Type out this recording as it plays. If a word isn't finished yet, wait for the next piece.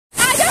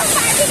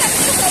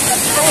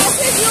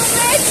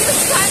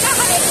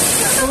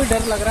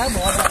डर लग रहा है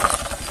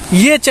बहुत।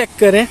 ये चेक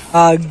करें,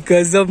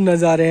 गजब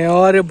नजारे हैं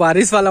और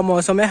बारिश वाला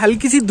मौसम है,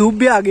 हल्की सी धूप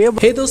भी आ गई है।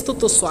 हे दोस्तों,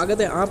 तो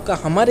स्वागत है आपका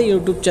हमारे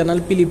YouTube चैनल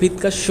पीलीभीत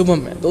का शुभम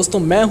में। दोस्तों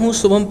मैं हूं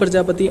शुभम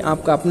प्रजापति,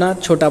 आपका अपना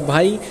छोटा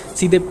भाई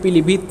सीधे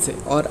पीलीभीत से।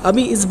 और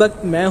अभी इस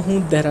वक्त मैं हूं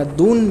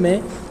देहरादून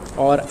में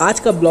और आज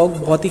का ब्लॉग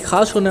बहुत ही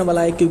खास होने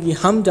वाला है क्योंकि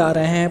हम जा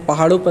रहे हैं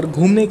पहाड़ों पर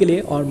घूमने के लिए।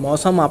 और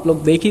मौसम आप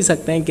लोग देख ही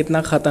सकते हैं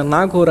कितना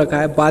ख़तरनाक हो रखा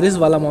है, बारिश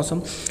वाला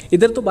मौसम।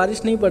 इधर तो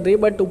बारिश नहीं पड़ रही है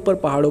बट ऊपर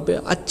पहाड़ों पे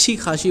अच्छी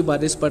खासी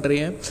बारिश पड़ रही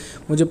है,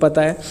 मुझे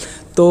पता है।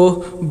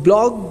 तो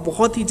ब्लॉग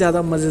बहुत ही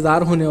ज़्यादा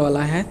मज़ेदार होने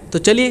वाला है। तो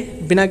चलिए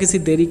बिना किसी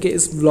देरी के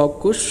इस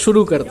ब्लॉग को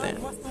शुरू करते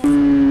हैं।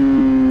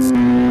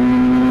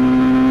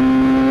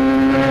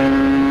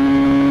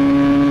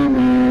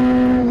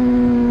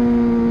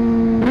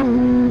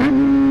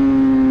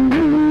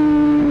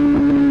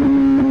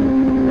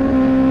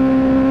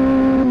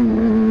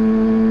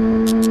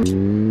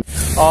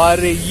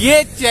 और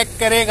ये चेक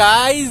करें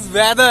गाइस,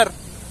 वेदर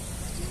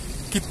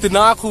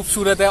कितना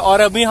खूबसूरत है।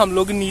 और अभी हम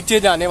लोग नीचे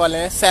जाने वाले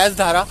हैं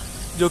शैशधारा,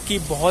 जो कि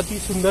बहुत ही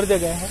सुंदर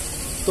जगह है।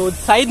 तो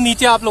शायद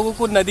नीचे आप लोगों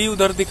को नदी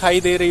उधर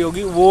दिखाई दे रही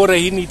होगी, वो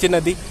रही नीचे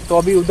नदी। तो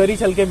अभी उधर ही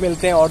चल के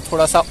मिलते हैं और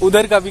थोड़ा सा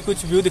उधर का भी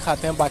कुछ व्यू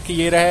दिखाते हैं। बाकी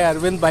ये रहे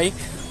अरविंद भाई,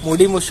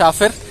 मूडी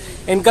मुसाफिर,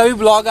 इनका भी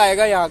ब्लॉग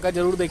आएगा यहाँ का,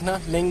 जरूर देखना,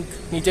 लिंक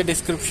नीचे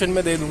डिस्क्रिप्शन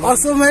में दे दूंगा। और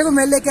सुबह को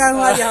मैं लेके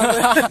आऊंगा यहाँ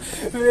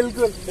पे।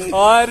 बिल्कुल।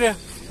 और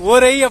वो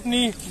रही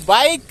अपनी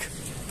बाइक।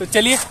 तो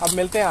चलिए अब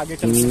मिलते हैं, आगे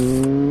चलते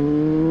हैं।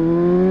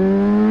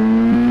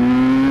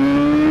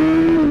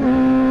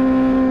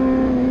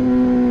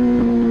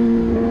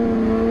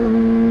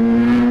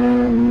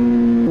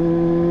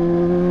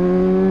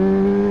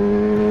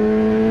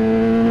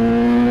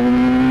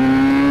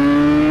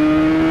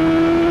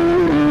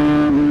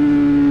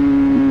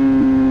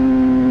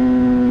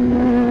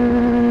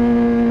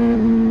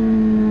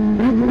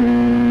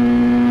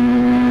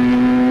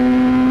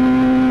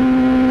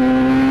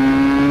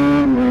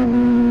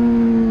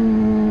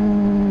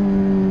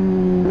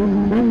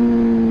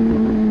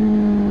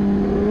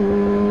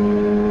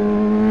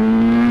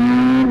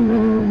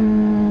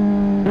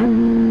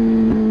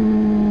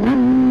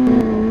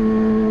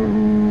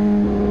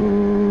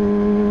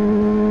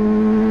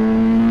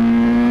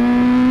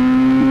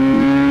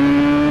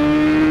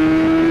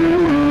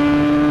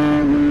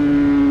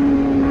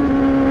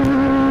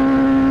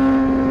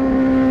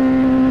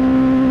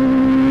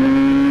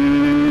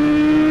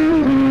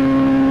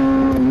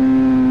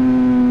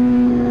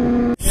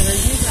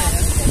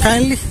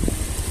 फाइनली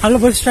हम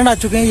लोग बस स्टैंड आ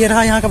चुके हैं। ये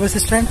रहा यहाँ का बस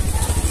स्टैंड।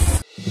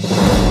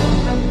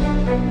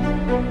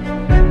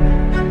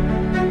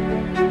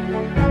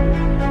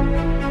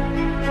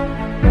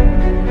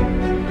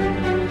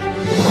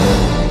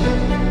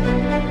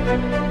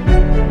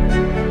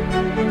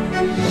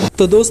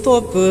 तो दोस्तों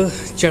अब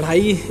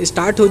चढ़ाई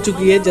स्टार्ट हो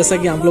चुकी है, जैसा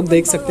कि आप लोग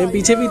देख सकते हैं।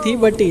 पीछे भी थी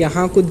बट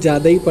यहाँ कुछ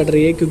ज़्यादा ही पड़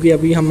रही है क्योंकि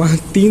अभी हम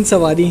 3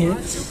 सवारी हैं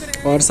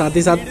और साथ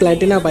ही साथ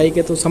प्लेटिना बाइक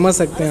है, तो समझ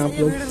सकते हैं आप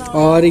लोग।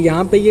 और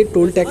यहाँ पे ये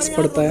टोल टैक्स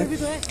पड़ता है,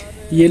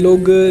 ये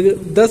लोग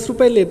 10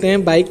 रुपये लेते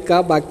हैं बाइक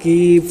का,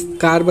 बाकी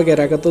कार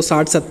वगैरह का तो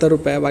 60-70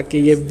 रुपये है। बाकी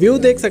ये व्यू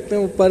देख सकते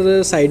हैं,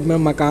 ऊपर साइड में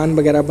मकान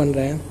वगैरह बन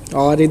रहे हैं।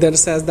 और इधर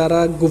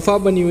शैशधारा गुफा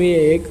बनी हुई है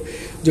एक,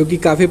 जो कि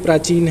काफ़ी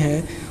प्राचीन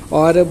है।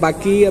 और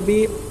बाकी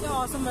अभी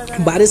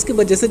बारिश की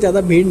वजह से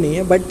ज़्यादा भीड़ नहीं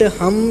है बट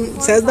हम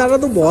शैशधारा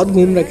तो बहुत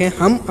घूम रखे हैं।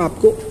 हम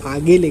आपको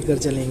आगे लेकर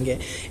चलेंगे,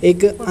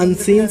 एक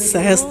अनसीन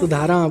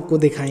शैशधारा आपको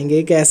दिखाएंगे,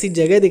 एक ऐसी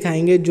जगह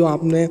दिखाएंगे जो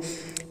आपने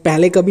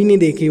पहले कभी नहीं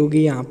देखी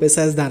होगी यहाँ पे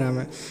शैशधारा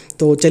में।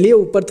 तो चलिए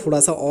ऊपर थोड़ा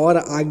सा और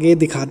आगे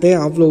दिखाते हैं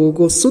आप लोगों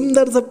को।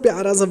 सुंदर सा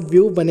प्यारा सा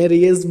व्यू बने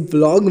रही है इस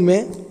ब्लॉग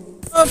में।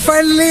 तो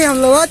फाइनली हम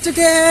लोग आ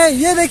चुके हैं,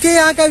 ये देखिए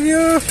यहाँ का व्यू।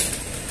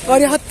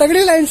 और यहाँ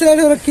तगड़ी लाइन से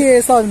हो रखी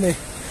है सामने।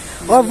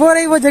 और वो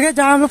रही वो जगह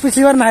जहाँ हम लोग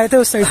पिछली बार नहाए थे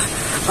उस साइड।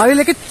 अभी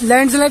लेकिन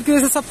लैंडस्लाइड की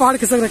वजह से सब पहाड़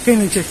खिसक रखे हैं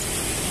नीचे।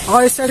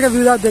 और इस साइड का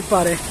व्यू आप देख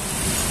पा रहे हैं,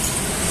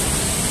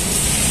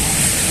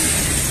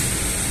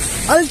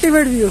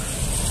 अल्टीमेट व्यू।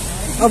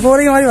 अब हो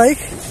रही हमारी बाइक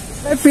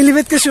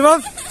पीलीभीत के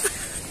शुभम।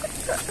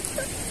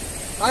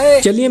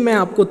 चलिए मैं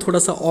आपको थोड़ा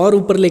सा और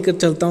ऊपर लेकर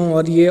चलता हूँ।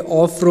 और ये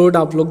ऑफ रोड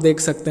आप लोग देख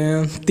सकते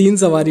हैं, 3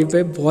 सवारी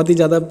पे बहुत ही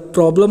ज़्यादा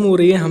प्रॉब्लम हो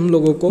रही है हम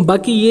लोगों को।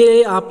 बाकी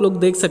ये आप लोग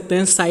देख सकते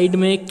हैं साइड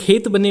में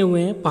खेत बने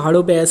हुए हैं,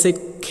 पहाड़ों पे ऐसे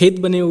खेत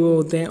बने हुए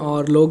होते हैं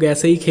और लोग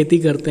ऐसे ही खेती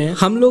करते हैं।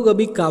 हम लोग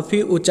अभी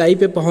काफ़ी ऊंचाई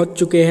पे पहुंच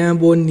चुके हैं।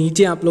 वो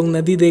नीचे आप लोग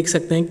नदी देख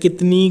सकते हैं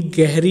कितनी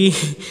गहरी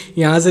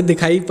यहाँ से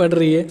दिखाई पड़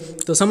रही है,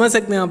 तो समझ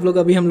सकते हैं आप लोग।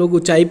 अभी हम लोग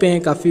ऊंचाई पे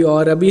हैं काफ़ी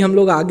और अभी हम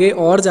लोग आगे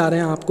और जा रहे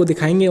हैं, आपको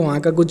दिखाएंगे वहाँ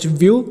का कुछ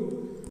व्यू।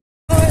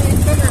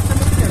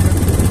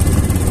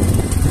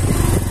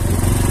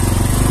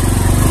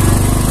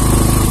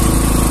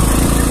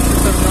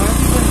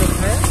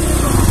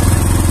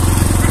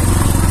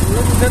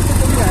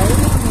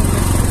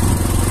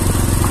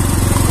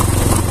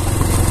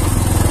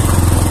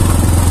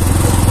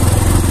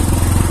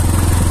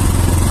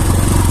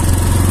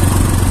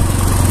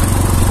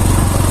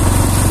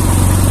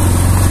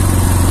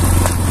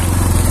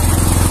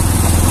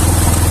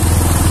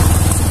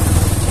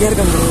 Gear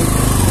control.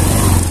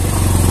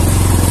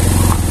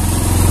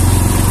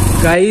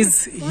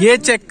 गाइस ये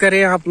चेक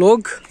करें आप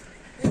लोग,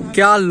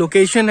 क्या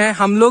लोकेशन है।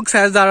 हम लोग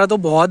सहस्त्रधारा तो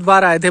बहुत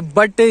बार आए थे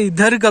बट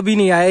इधर कभी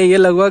नहीं आए। ये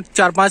लगभग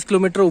 4-5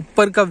 किलोमीटर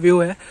ऊपर का व्यू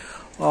है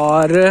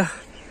और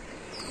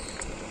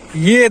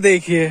ये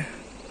देखिए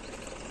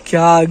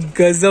क्या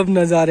गजब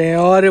नज़ारे हैं।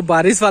 और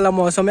बारिश वाला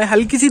मौसम है,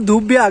 हल्की सी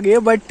धूप भी आ गई है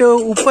बट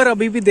ऊपर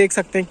अभी भी देख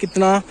सकते हैं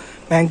कितना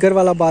भयंकर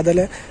वाला बादल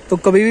है, तो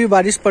कभी भी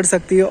बारिश पड़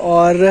सकती है।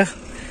 और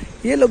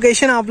ये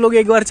लोकेशन आप लोग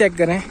एक बार चेक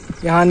करें,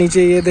 यहाँ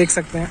नीचे ये देख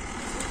सकते हैं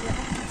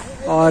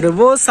और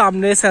वो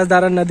सामने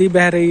सहस्त्रधारा नदी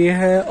बह रही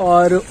है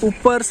और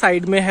ऊपर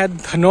साइड में है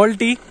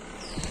धनौल्टी।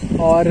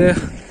 और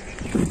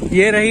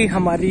ये रही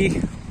हमारी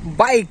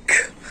बाइक,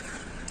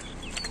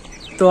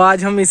 तो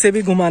आज हम इसे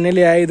भी घुमाने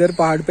ले आए इधर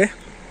पहाड़ पे।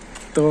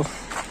 तो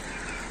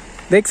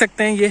देख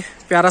सकते हैं ये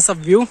प्यारा सा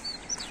व्यू।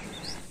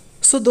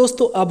 सो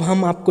दोस्तों अब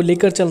हम आपको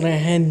लेकर चल रहे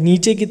हैं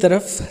नीचे की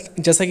तरफ।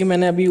 जैसा कि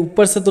मैंने अभी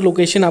ऊपर से तो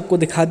लोकेशन आपको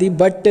दिखा दी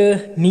बट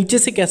नीचे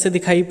से कैसे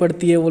दिखाई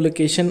पड़ती है वो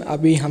लोकेशन,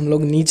 अभी हम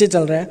लोग नीचे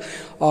चल रहे हैं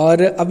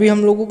और अभी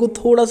हम लोगों को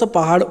थोड़ा सा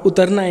पहाड़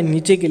उतरना है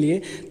नीचे के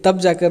लिए, तब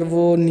जाकर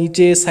वो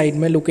नीचे साइड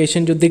में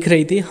लोकेशन जो दिख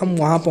रही थी हम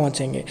वहाँ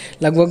पहुँचेंगे।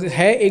 लगभग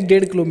है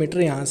 1-1.5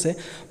 किलोमीटर यहाँ से।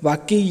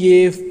 बाकी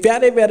ये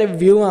प्यारे प्यारे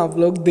व्यू आप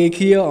लोग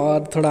देखिए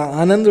और थोड़ा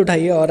आनंद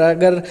उठाइए। और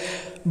अगर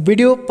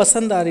वीडियो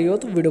पसंद आ रही हो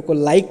तो वीडियो को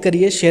लाइक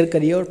करिए, शेयर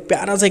करिए और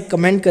प्यारा सा एक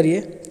कमेंट करिए।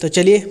 तो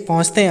चलिए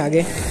पहुंचते हैं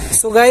आगे।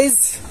 सो गाइज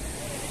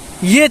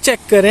ये चेक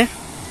करें,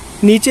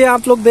 नीचे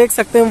आप लोग देख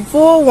सकते हैं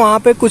वो वहाँ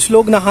पे कुछ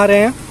लोग नहा रहे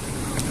हैं,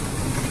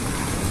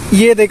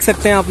 ये देख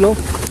सकते हैं आप लोग।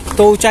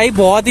 तो ऊंचाई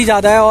बहुत ही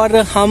ज़्यादा है और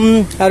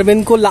हम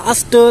अरविंद को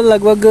लास्ट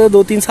लगभग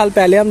 2-3 साल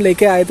पहले हम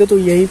लेके आए थे, तो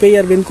यहीं पे ही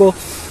अरविंद को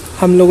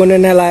हम लोगों ने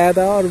नहलाया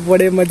था और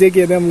बड़े मज़े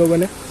किए थे हम लोगों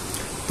ने।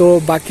 तो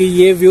बाकी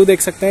ये व्यू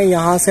देख सकते हैं,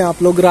 यहाँ से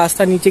आप लोग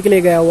रास्ता नीचे के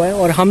लिए गया हुआ है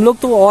और हम लोग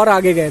तो और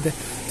आगे गए थे।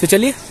 तो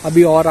चलिए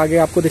अभी और आगे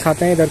आपको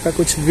दिखाते हैं इधर का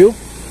कुछ व्यू।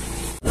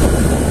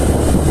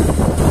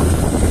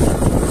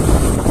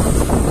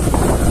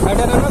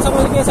 बैठे रहना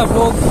समझ गए सब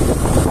लोग।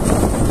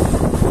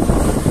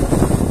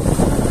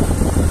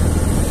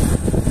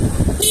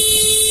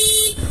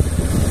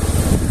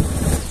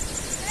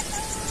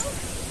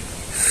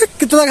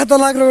 कितना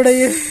खतरनाक रोड है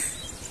ये।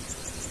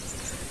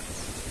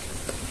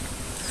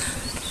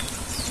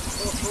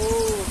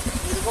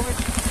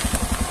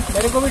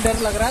 मेरे को भी डर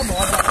लग रहा है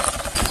बहुत।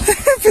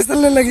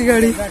 फिसलने लगी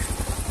गाड़ी।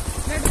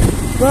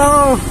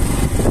 वाह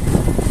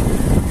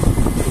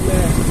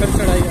फिर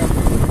चढ़ाई।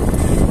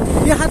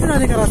 ये हाथ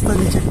जाने का रास्ता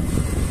नीचे,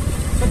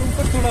 चल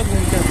ऊपर थोड़ा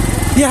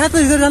घूमते। ये है तो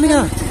इधर जाने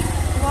का।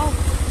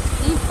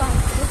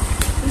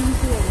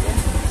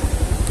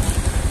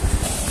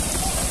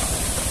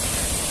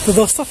 तो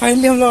दोस्तों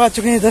फाइनली हम लोग आ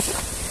चुके हैं इधर।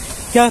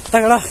 क्या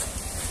तगड़ा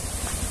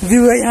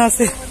व्यू है यहाँ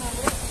से,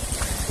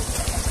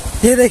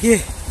 ये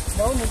देखिए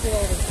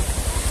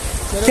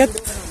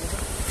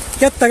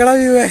क्या तगड़ा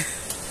व्यू है,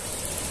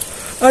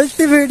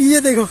 अल्टीमेट। ये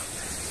देखो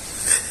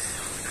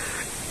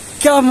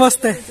क्या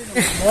मस्त है।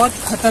 बहुत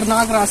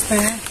खतरनाक रास्ते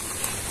हैं,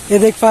 ये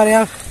देख पा रहे हैं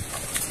आप,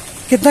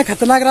 कितना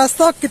खतरनाक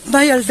रास्ता और कितना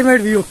ही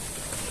अल्टीमेट व्यू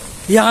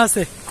यहाँ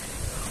से।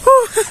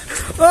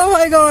 ओह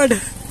माय गॉड,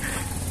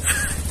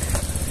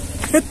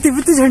 ये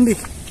तिब्बती झंडी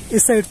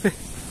इस साइड पे,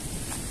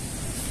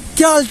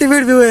 क्या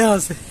अल्टीमेट व्यू है यहाँ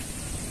से।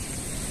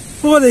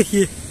 वो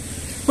देखिए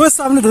वो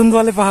सामने धुंध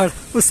वाले पहाड़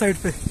उस साइड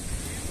पे,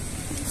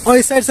 और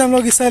इस साइड से हम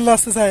लोग इस साइड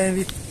रास्ते से आए हैं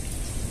अभी।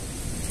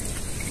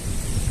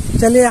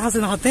 चलिए यहाँ से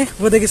नहाते हैं।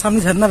 वो देखिए सामने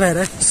झरना बह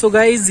रहा है। सो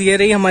गाइज ये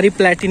रही हमारी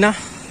प्लेटिना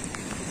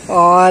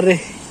और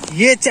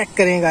ये चेक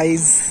करें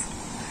गाइज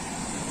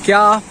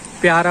क्या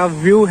प्यारा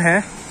व्यू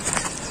है।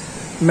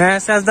 मैं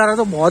सहस्त्रधारा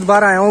तो बहुत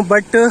बार आया हूँ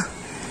बट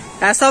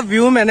ऐसा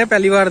व्यू मैंने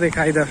पहली बार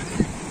देखा इधर,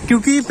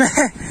 क्योंकि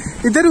मैं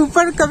इधर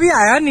ऊपर कभी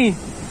आया नहीं।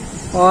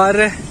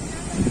 और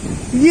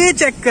ये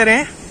चेक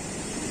करें,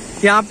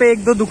 यहाँ पे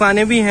 1-2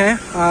 दुकानें भी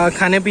हैं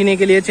खाने पीने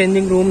के लिए,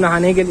 चेंजिंग रूम,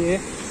 नहाने के लिए,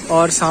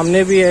 और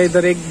सामने भी है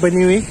इधर एक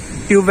बनी हुई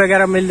ट्यूब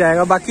वगैरह मिल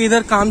जाएगा। बाकी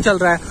इधर काम चल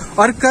रहा है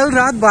और कल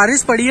रात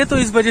बारिश पड़ी है तो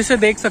इस वजह से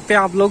देख सकते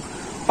हैं आप लोग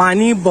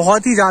पानी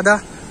बहुत ही ज्यादा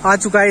आ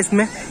चुका है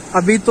इसमें।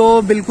 अभी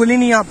तो बिल्कुल ही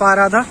नहीं आ पा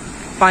रहा था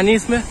पानी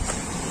इसमें,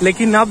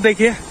 लेकिन अब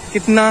देखिए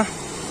कितना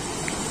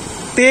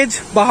तेज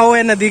बहाव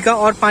है नदी का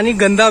और पानी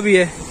गंदा भी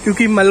है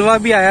क्योंकि मलबा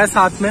भी आया है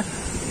साथ में,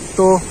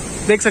 तो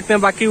देख सकते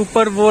हैं। बाकी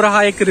ऊपर वो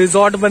रहा एक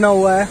रिजॉर्ट बना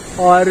हुआ है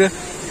और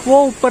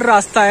वो ऊपर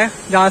रास्ता है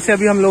जहाँ से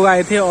अभी हम लोग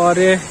आए थे और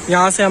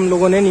यहाँ से हम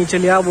लोगों ने नीचे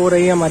लिया। वो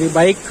रही हमारी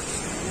बाइक।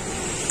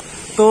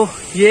 तो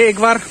ये एक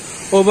बार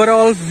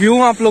ओवरऑल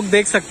व्यू आप लोग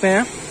देख सकते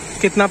हैं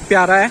कितना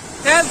प्यारा है।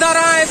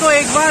 सहस्त्रधारा आए तो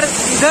एक बार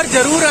इधर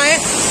जरूर आए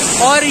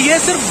और ये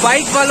सिर्फ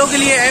बाइक वालों के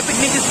लिए है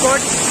पिकनिक स्पॉट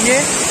ये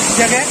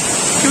जगह,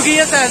 क्योंकि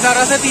ये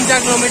सहस्त्रधारा से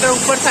 3-4 किलोमीटर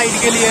ऊपर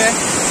साइड के लिए है।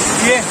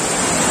 ये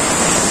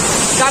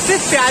काफी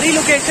प्यारी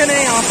लोकेशन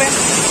है यहाँ पे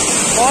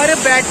और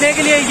बैठने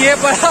के लिए ये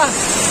बड़ा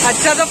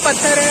अच्छा सा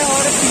पत्थर है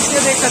और पीछे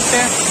देख सकते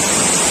हैं।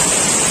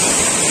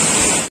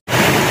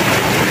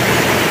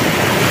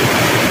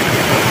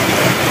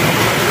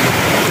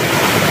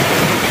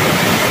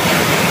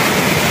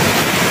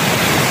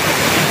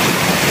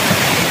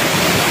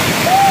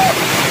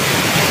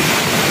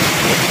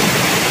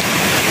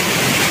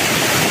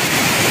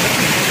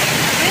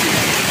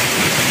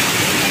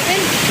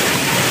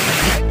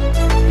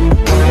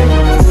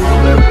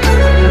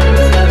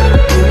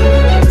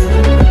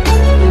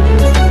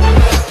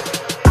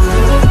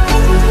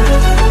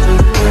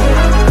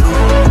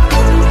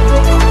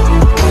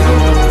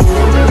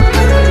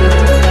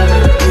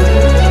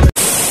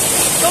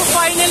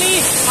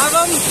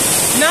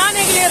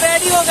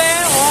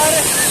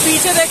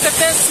 पीछे देख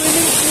सकते हैं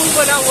स्विमिंग पूल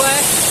बना हुआ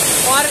है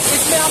और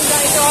इसमें हम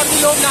जाएंगे और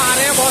भी लोग नहा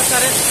रहे हैं बहुत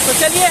सारे। तो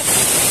चलिए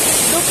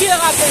डुबकी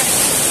लगाते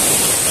हैं।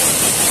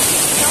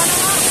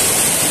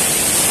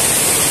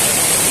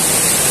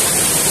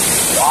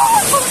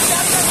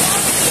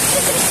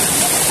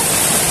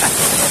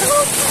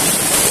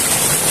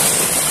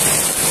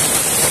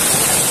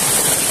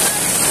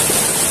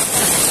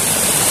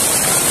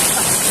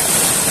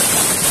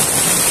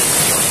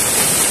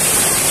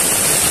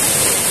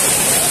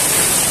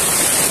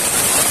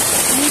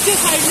 नीचे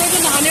साइड में जो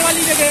नहाने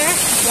वाली जगह है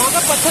वहाँ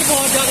पर पत्थर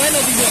बहुत ज्यादा है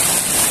नदी में,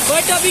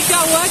 बट अभी क्या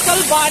हुआ है कल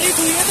बारिश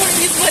हुई है तो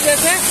इस वजह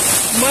से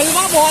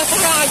मलबा बहुत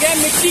सारा आ गया,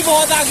 मिट्टी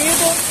बहुत आ गई है।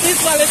 तो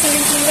इस वाले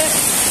स्विमिंग पूल में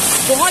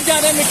बहुत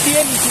ज्यादा मिट्टी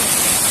है, नीचे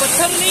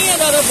पत्थर नहीं है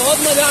ज्यादा। बहुत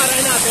मजा आ रहा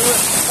है नहाते हुए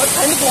और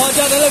ठंड बहुत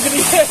ज्यादा लग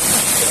रही है।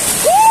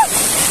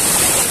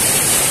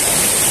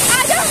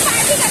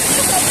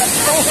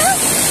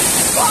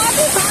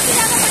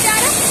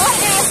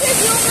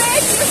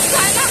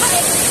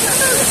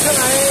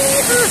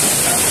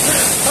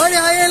 और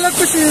यहाँ ये लोग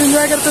कुछ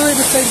एंजॉय करते हुए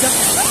इस साइड का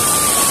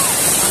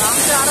आराम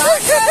से आ रहा है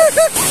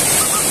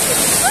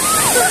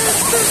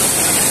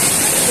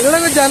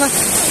कुछ जाना।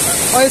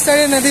 और इस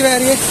साइड नदी बह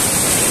रही है।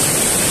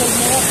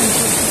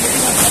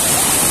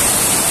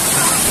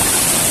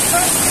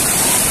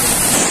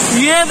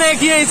 ये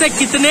देखिए इसे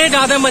कितने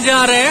ज्यादा मजे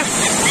आ रहे हैं।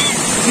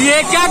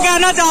 ये क्या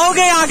कहना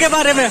चाहोगे यहाँ के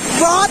बारे में?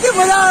 बहुत ही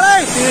मजा आ रहा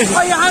है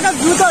और यहाँ का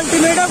व्यू तो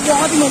अल्टीमेट है,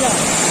 बहुत ही मजा आ रहा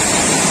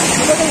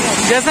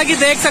है। जैसा कि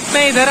देख सकते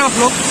हैं इधर आप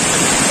लोग,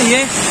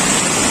 ये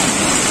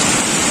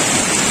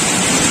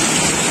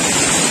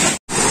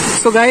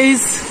तो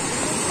गाइस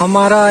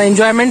हमारा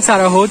एंजॉयमेंट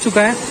सारा हो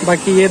चुका है।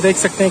 बाकी ये देख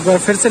सकते हैं एक बार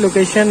फिर से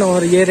लोकेशन,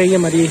 और ये रही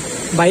हमारी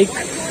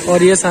बाइक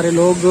और ये सारे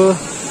लोग,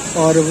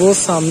 और वो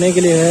सामने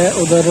के लिए है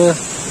उधर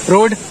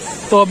रोड।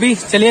 तो अभी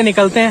चलिए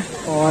निकलते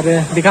हैं और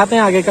दिखाते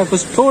हैं आगे का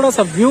कुछ थोड़ा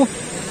सा व्यू।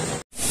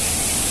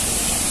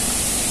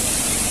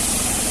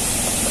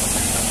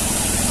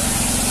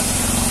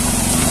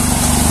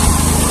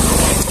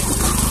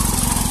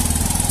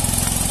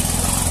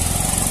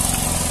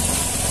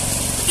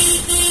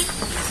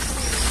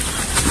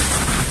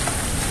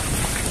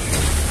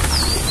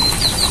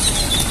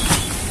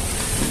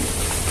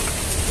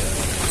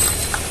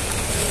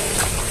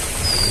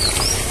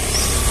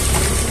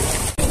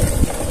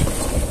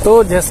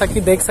 तो जैसा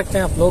कि देख सकते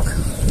हैं आप लोग,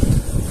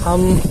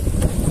 हम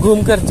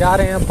घूमकर जा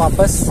रहे हैं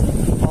वापस।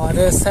 और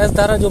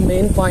सहस्त्रधारा जो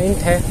मेन पॉइंट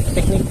है,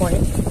 पिकनिक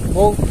पॉइंट,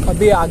 वो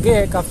अभी आगे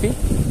है काफ़ी।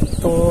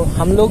 तो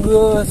हम लोग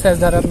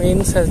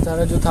मेन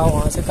सहस्त्रधारा जो था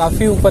वहाँ से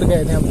काफ़ी ऊपर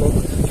गए थे हम लोग,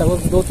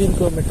 लगभग 2-3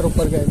 किलोमीटर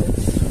ऊपर गए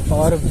थे।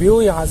 और व्यू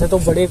यहाँ से तो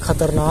बड़े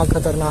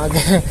खतरनाक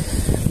है।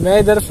 मैं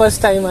इधर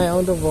फर्स्ट टाइम आया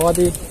हूँ तो बहुत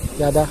ही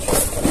ज़्यादा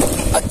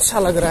अच्छा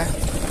लग रहा है।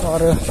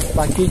 और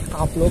बाकी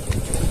आप लोग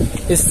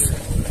इस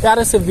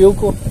प्यारे से व्यू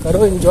को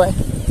करो एंजॉय।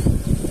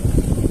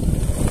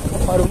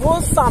 और वो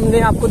सामने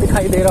आपको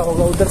दिखाई दे रहा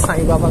होगा, उधर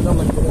साईं बाबा का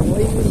मंदिर है,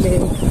 वही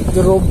मेन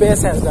जो रोपवे है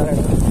सहस्त्रधारा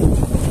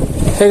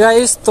का। हे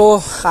गाइस,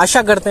 तो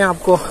आशा करते हैं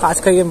आपको आज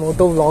का ये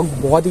मोटो व्लॉग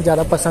बहुत ही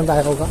ज़्यादा पसंद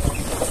आया होगा।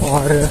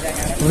 और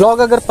व्लॉग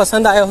अगर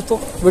पसंद आया हो तो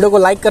वीडियो को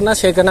लाइक करना,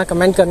 शेयर करना,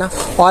 कमेंट करना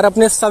और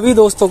अपने सभी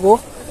दोस्तों को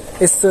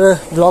इस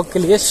व्लॉग के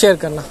लिए शेयर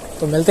करना।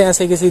 तो मिलते हैं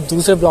ऐसे किसी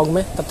दूसरे व्लॉग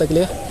में, तब तक के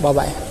लिए बाय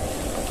बाय।